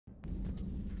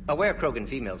Aware Krogan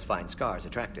females find scars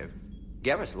attractive.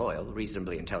 Garrus loyal,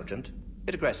 reasonably intelligent,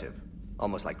 bit aggressive,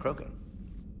 almost like Krogan.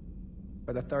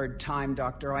 For the third time,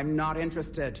 Doctor, I'm not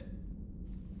interested.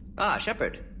 Ah,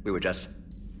 Shepard. We were just...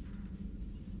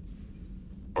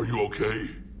 Are you okay?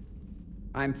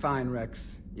 I'm fine,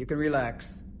 Rex. You can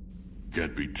relax.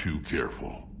 Can't be too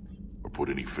careful, or put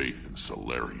any faith in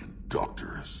Solarian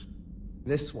doctors.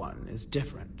 This one is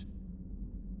different.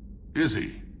 Is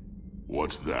he?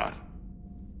 What's that?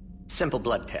 Simple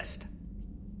blood test.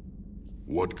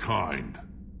 What kind?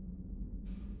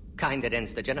 Kind that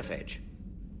ends the genophage.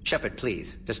 Shepard,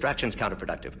 please. Distraction's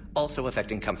counterproductive, also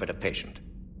affecting comfort of patient.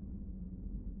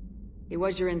 He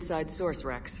was your inside source,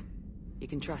 Rex. You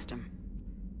can trust him.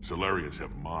 Solarians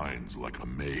have minds like a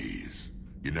maze.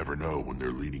 You never know when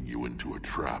they're leading you into a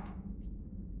trap.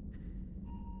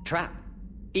 Trap?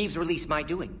 Eve's release my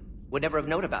doing. Would never have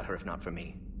known about her if not for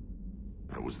me.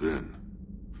 That was then.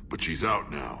 But she's out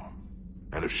now.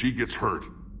 And if she gets hurt,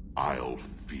 I'll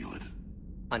feel it.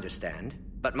 Understand.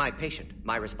 But my patient,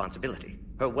 my responsibility.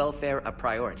 Her welfare a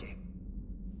priority.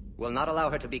 Will not allow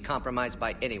her to be compromised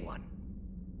by anyone.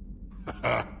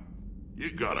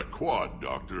 You got a quad,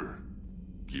 Doctor.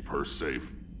 Keep her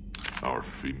safe. Our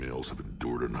females have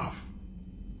endured enough.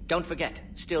 Don't forget,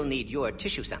 still need your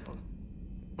tissue sample.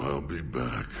 I'll be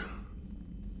back.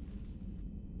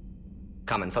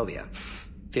 Common phobia.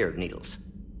 Fear of needles.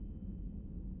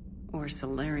 Or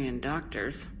Solarian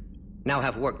doctors. Now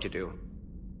have work to do.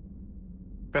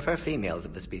 Prefer females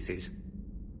of the species.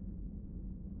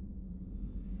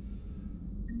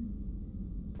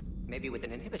 Maybe with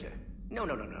an inhibitor. No.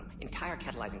 Entire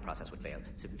catalyzing process would fail.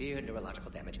 Severe neurological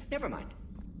damage. Never mind.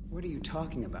 What are you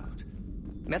talking about?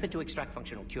 Method to extract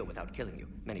functional cure without killing you.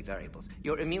 Many variables.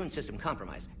 Your immune system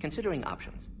compromised. Considering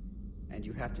options. And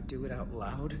you have to do it out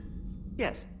loud?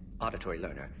 Yes. Auditory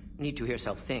learner. Need to hear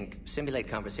self-think, simulate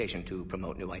conversation to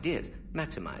promote new ideas,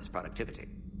 maximize productivity.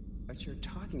 But you're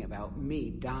talking about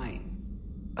me dying.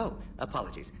 Oh,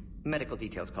 apologies. Medical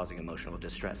details causing emotional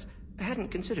distress. I hadn't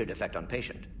considered effect on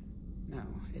patient. No,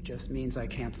 it just means I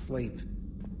can't sleep.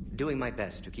 Doing my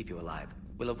best to keep you alive.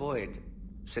 Will avoid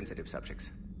sensitive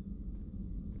subjects.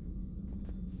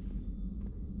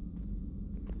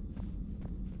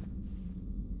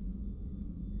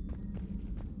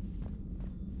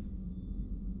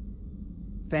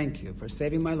 Thank you for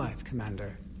saving my life,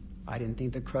 Commander. I didn't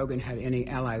think the Krogan had any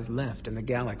allies left in the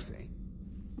galaxy.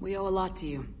 We owe a lot to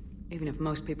you, even if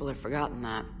most people have forgotten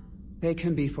that. They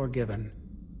can be forgiven.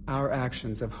 Our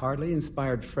actions have hardly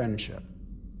inspired friendship.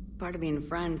 Part of being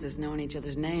friends is knowing each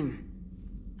other's name.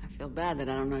 I feel bad that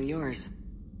I don't know yours.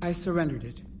 I surrendered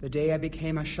it the day I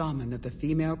became a shaman of the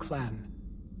female clan.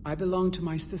 I belong to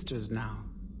my sisters now.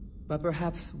 But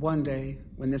perhaps one day,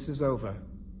 when this is over,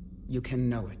 you can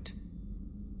know it.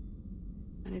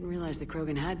 I didn't realize the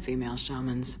Krogan had female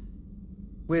shamans.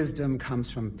 Wisdom comes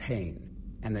from pain,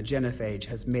 and the genophage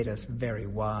has made us very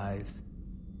wise.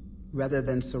 Rather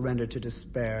than surrender to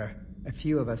despair, a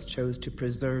few of us chose to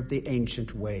preserve the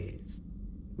ancient ways.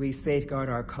 We safeguard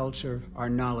our culture, our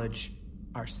knowledge,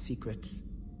 our secrets,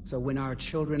 so when our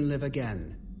children live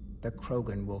again, the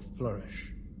Krogan will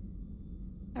flourish.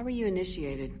 How were you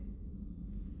initiated?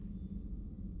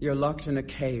 You're locked in a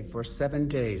cave for 7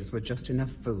 days with just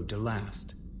enough food to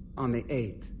last. On the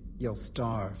 8th, you'll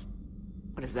starve.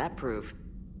 What does that prove?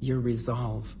 Your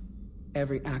resolve.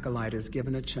 Every acolyte is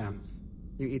given a chance.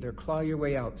 You either claw your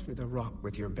way out through the rock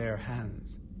with your bare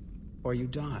hands, or you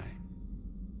die.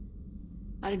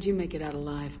 How did you make it out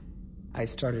alive? I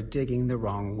started digging the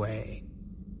wrong way.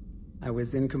 I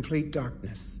was in complete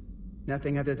darkness.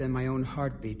 Nothing other than my own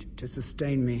heartbeat to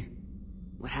sustain me.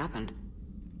 What happened?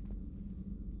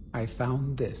 I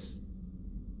found this.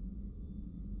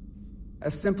 A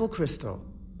simple crystal,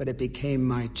 but it became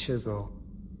my chisel.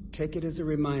 Take it as a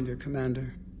reminder,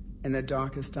 Commander. In the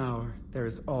darkest hour, there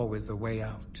is always a way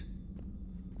out.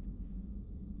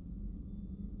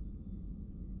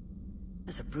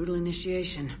 That's a brutal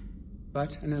initiation.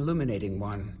 But an illuminating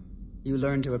one. You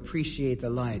learn to appreciate the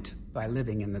light by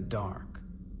living in the dark.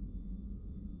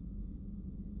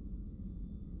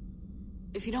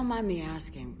 If you don't mind me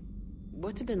asking,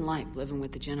 what's it been like living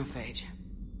with the genophage?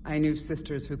 I knew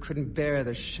sisters who couldn't bear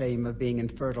the shame of being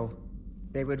infertile.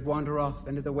 They would wander off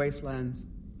into the wastelands,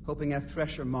 hoping a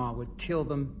thresher maw would kill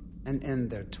them and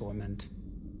end their torment.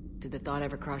 Did the thought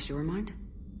ever cross your mind?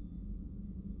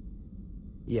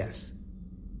 Yes.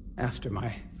 After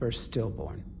my first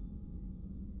stillborn.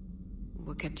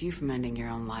 What kept you from ending your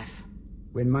own life?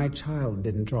 When my child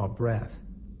didn't draw breath,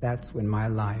 that's when my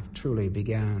life truly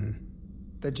began.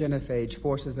 The genophage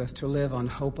forces us to live on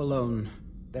hope alone.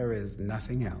 There is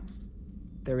nothing else.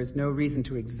 There is no reason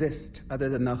to exist other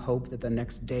than the hope that the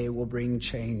next day will bring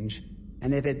change.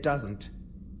 And if it doesn't,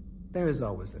 there is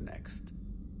always the next.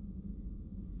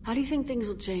 How do you think things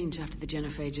will change after the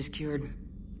genophage is cured?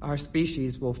 Our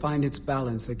species will find its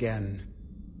balance again.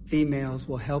 Females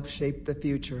will help shape the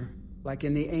future, like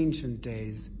in the ancient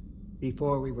days,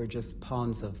 before we were just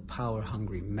pawns of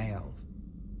power-hungry males.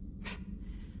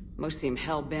 Most seem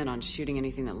hell-bent on shooting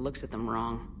anything that looks at them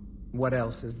wrong. What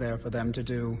else is there for them to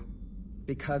do?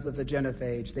 Because of the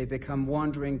genophage, they become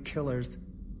wandering killers,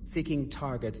 seeking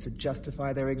targets to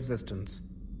justify their existence,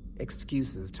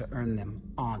 excuses to earn them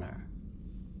honor.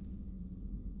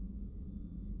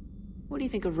 What do you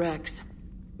think of Rex?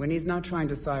 When he's not trying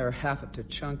to sire half of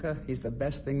Tuchanka, he's the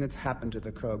best thing that's happened to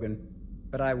the Krogan.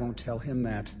 But I won't tell him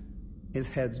that. His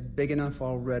head's big enough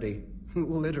already.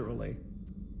 Literally.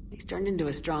 He's turned into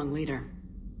a strong leader.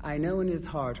 I know in his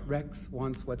heart Rex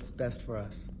wants what's best for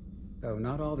us. Though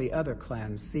not all the other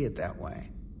clans see it that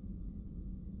way.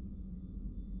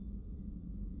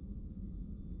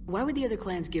 Why would the other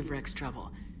clans give Rex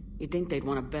trouble? You'd think they'd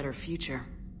want a better future.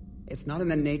 It's not in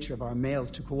the nature of our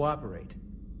males to cooperate.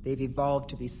 They've evolved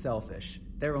to be selfish.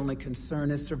 Their only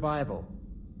concern is survival.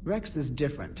 Rex is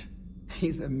different.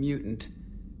 He's a mutant.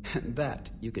 And that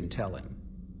you can tell him.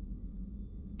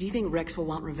 Do you think Rex will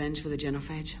want revenge for the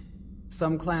genophage?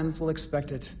 Some clans will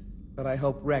expect it, but I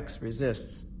hope Rex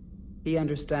resists. He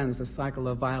understands the cycle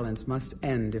of violence must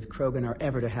end if Krogan are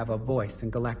ever to have a voice in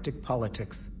galactic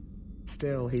politics.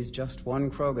 Still, he's just one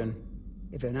Krogan.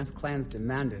 If enough clans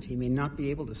demand it, he may not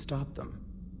be able to stop them.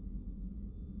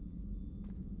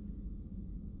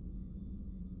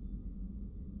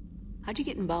 How'd you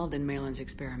get involved in Malin's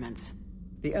experiments?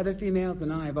 The other females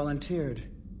and I volunteered.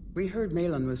 We heard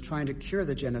Malin was trying to cure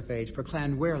the genophage for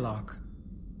Clan Weirlock.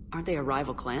 Aren't they a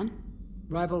rival clan?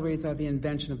 Rivalries are the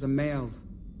invention of the males.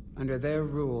 Under their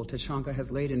rule, Tuchanka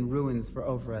has laid in ruins for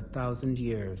over 1,000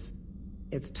 years.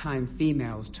 It's time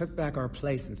females took back our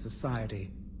place in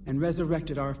society and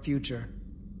resurrected our future.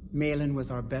 Malin was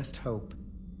our best hope.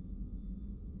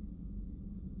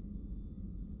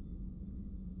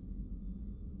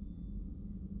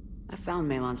 I found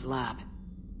Malin's lab.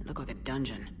 It looked like a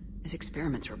dungeon. His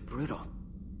experiments were brutal.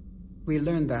 We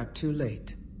learned that too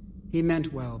late. He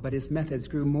meant well, but his methods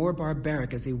grew more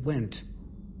barbaric as he went.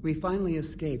 We finally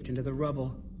escaped into the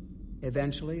rubble.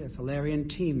 Eventually, a Solarian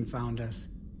team found us.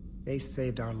 They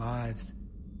saved our lives.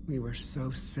 We were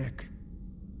so sick.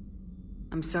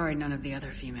 I'm sorry none of the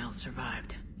other females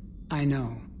survived. I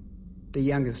know. The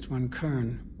youngest one,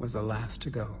 Kern, was the last to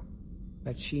go.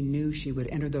 But she knew she would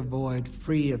enter the void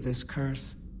free of this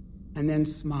curse, and then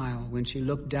smile when she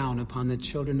looked down upon the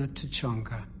children of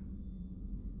Tuchanka.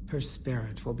 Her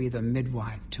spirit will be the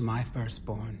midwife to my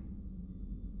firstborn.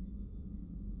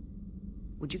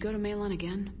 Would you go to Malin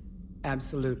again?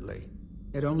 Absolutely.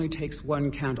 It only takes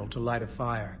one candle to light a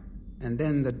fire, and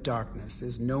then the darkness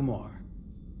is no more.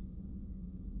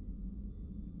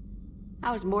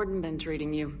 How's Mordin been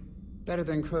treating you? Better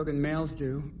than Krogan males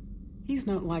do. He's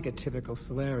not like a typical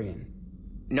Solarian.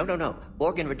 No.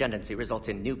 Organ redundancy results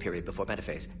in new period before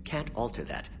metaphase. Can't alter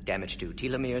that. Damage to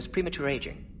telomeres, premature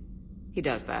aging. He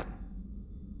does that.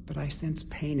 But I sense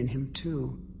pain in him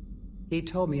too. He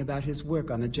told me about his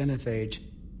work on the genophage.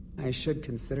 I should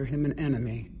consider him an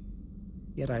enemy.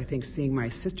 Yet I think seeing my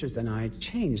sisters and I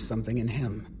changed something in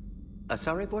him.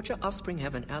 Sorry, Borgia offspring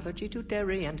have an allergy to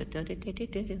dairy and...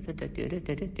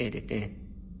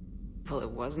 Well,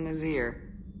 it wasn't his ear.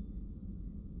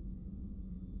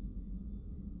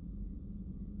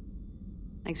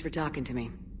 Thanks for talking to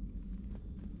me.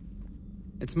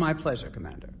 It's my pleasure,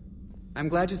 Commander. I'm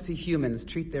glad to see humans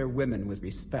treat their women with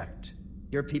respect.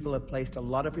 Your people have placed a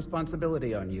lot of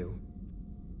responsibility on you.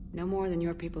 No more than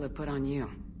your people have put on you.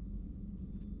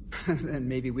 Then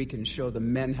maybe we can show the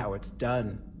men how it's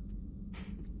done.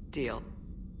 Deal.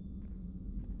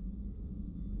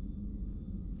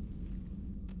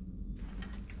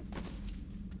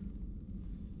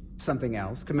 Something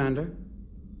else, Commander?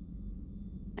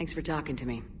 Thanks for talking to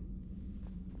me.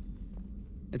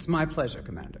 It's my pleasure,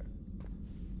 Commander.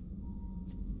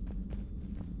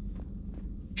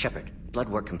 Shepard, blood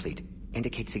work complete.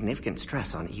 Indicates significant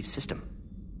stress on Eve's system.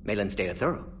 Malin's data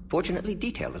thorough. Fortunately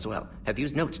detailed as well. Have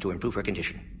used notes to improve her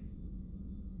condition.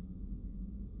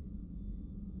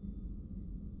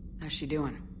 How's she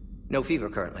doing? No fever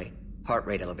currently. Heart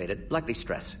rate elevated. Likely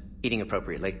stress. Eating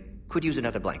appropriately. Could use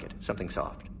another blanket. Something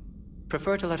soft.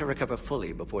 Prefer to let her recover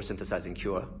fully before synthesizing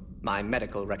cure. My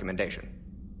medical recommendation.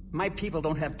 My people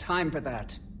don't have time for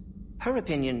that. Her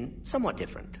opinion, somewhat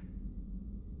different.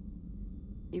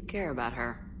 You care about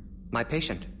her. My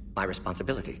patient. My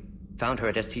responsibility. Found her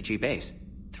at STG base.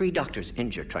 3 doctors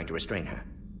injured trying to restrain her.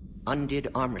 Undid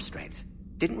arm restraints.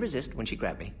 Didn't resist when she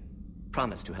grabbed me.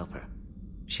 Promised to help her.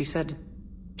 She said,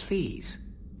 please.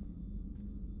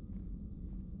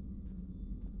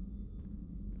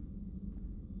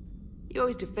 You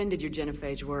always defended your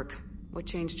genophage work. What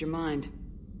changed your mind?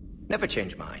 Never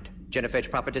change mind.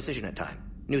 Genophage proper decision at time.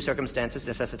 New circumstances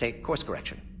necessitate course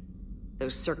correction.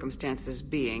 Those circumstances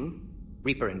being?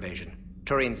 Reaper invasion.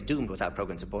 Turians doomed without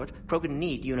Krogan support. Krogan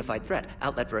need unified threat,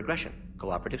 outlet for aggression.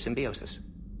 Cooperative symbiosis.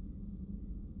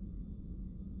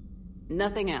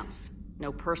 Nothing else?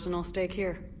 No personal stake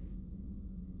here?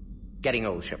 Getting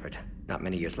old, Shepard. Not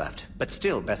many years left, but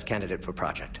still best candidate for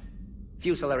project.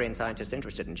 Few Solarian scientists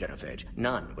interested in genophage.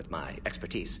 None with my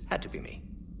expertise. Had to be me.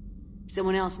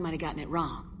 Someone else might have gotten it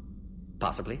wrong.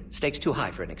 Possibly. Stakes too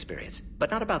high for inexperience.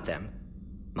 But not about them.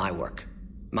 My work.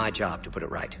 My job to put it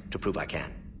right. To prove I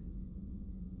can.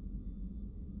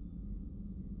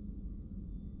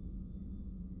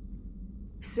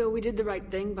 So we did the right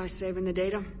thing by saving the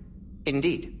data?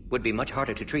 Indeed. Would be much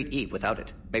harder to treat Eve without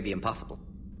it. Maybe impossible.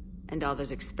 And all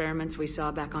those experiments we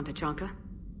saw back on Tachanka?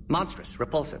 Monstrous,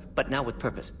 repulsive, but now with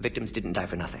purpose. Victims didn't die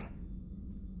for nothing.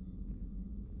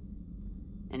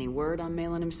 Any word on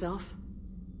Malin himself?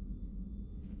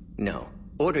 No.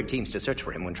 Ordered teams to search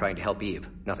for him when trying to help Eve.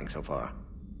 Nothing so far.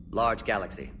 Large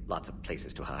galaxy, lots of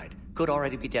places to hide. Could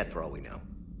already be dead for all we know.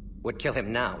 Would kill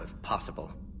him now if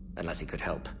possible, unless he could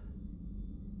help.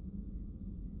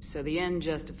 So the end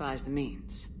justifies the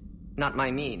means. Not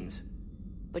my means.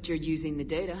 But you're using the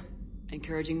data,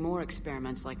 encouraging more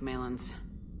experiments like Malin's.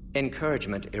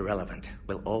 Encouragement irrelevant.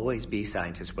 Will always be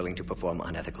scientists willing to perform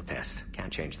unethical tests.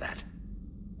 Can't change that.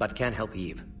 But can help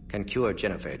Eve. Can cure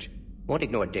genophage. Won't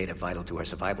ignore data vital to her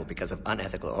survival because of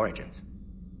unethical origins.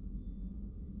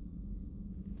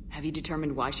 Have you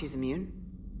determined why she's immune?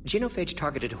 Genophage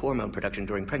targeted hormone production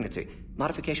during pregnancy.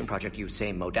 Modification project used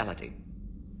same modality.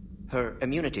 Her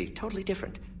immunity, totally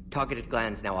different. Targeted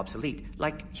glands now obsolete,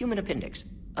 like human appendix.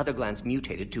 Other glands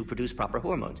mutated to produce proper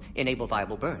hormones, enable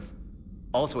viable birth.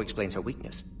 Also explains her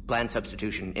weakness. Gland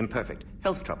substitution imperfect.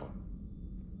 Health trouble.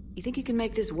 You think you can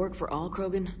make this work for all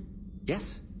Krogan?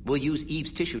 Yes. We'll use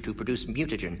Eve's tissue to produce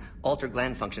mutagen, alter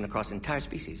gland function across entire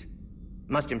species.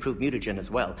 Must improve mutagen as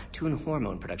well, tune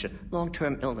hormone production,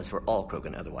 long-term illness for all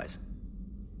Krogan otherwise.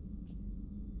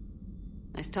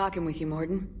 Nice talking with you,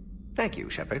 Mordin. Thank you,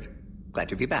 Shepard. Glad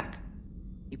to be back.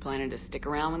 You planning to stick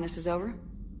around when this is over?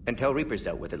 Until Reaper's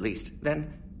dealt with, at least.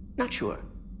 Then, not sure.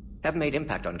 Have made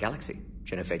impact on Galaxy.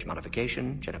 Genophage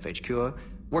modification, genophage cure,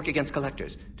 work against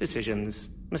collectors, decisions,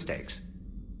 mistakes.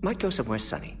 Might go somewhere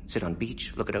sunny, sit on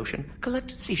beach, look at ocean,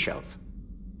 collect seashells.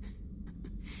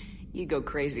 You go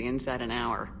crazy inside an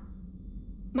hour.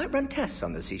 Might run tests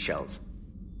on the seashells.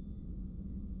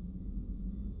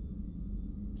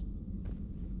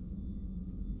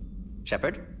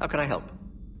 Shepard, how can I help?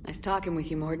 Nice talking with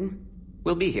you, Mordin.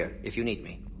 We'll be here if you need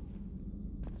me.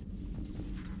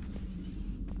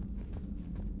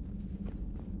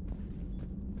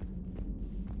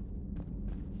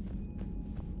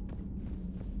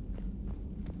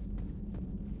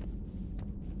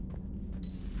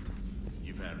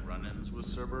 You've had run-ins with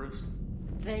Cerberus?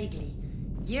 Vaguely.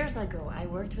 Years ago, I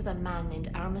worked with a man named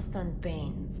Armistead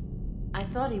Baines. I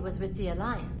thought he was with the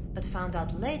Alliance, but found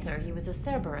out later he was a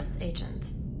Cerberus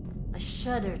agent. I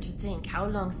shudder to think how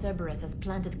long Cerberus has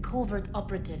planted covert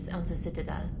operatives on the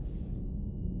Citadel.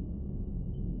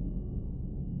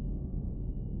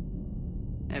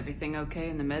 Everything okay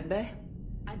in the medbay?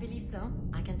 I believe so.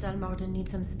 I can tell Mordin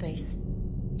needs some space.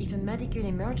 If a medical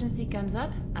emergency comes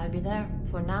up, I'll be there.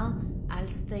 For now, I'll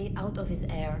stay out of his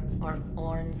air, or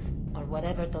horns, or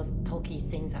whatever those pokey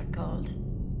things are called.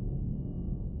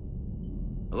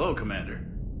 Hello, Commander.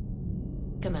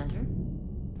 Commander?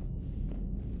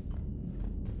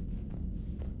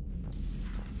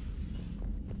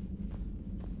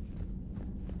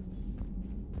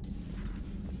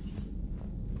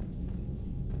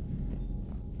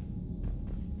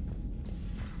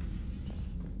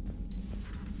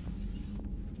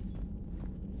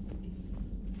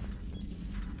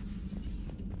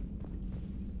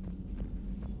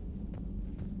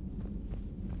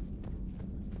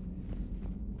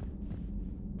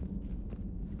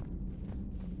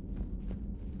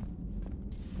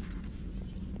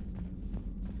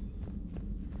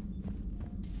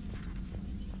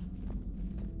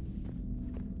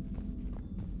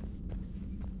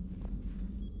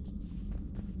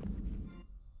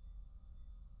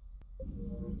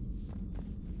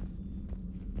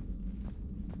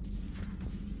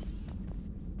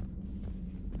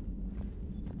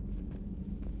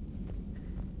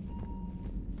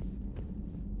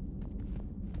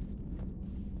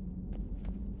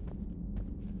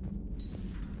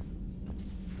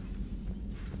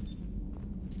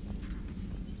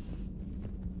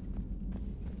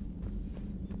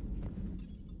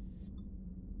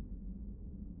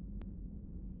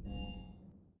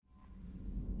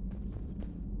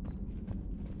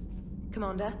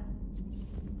 Commander?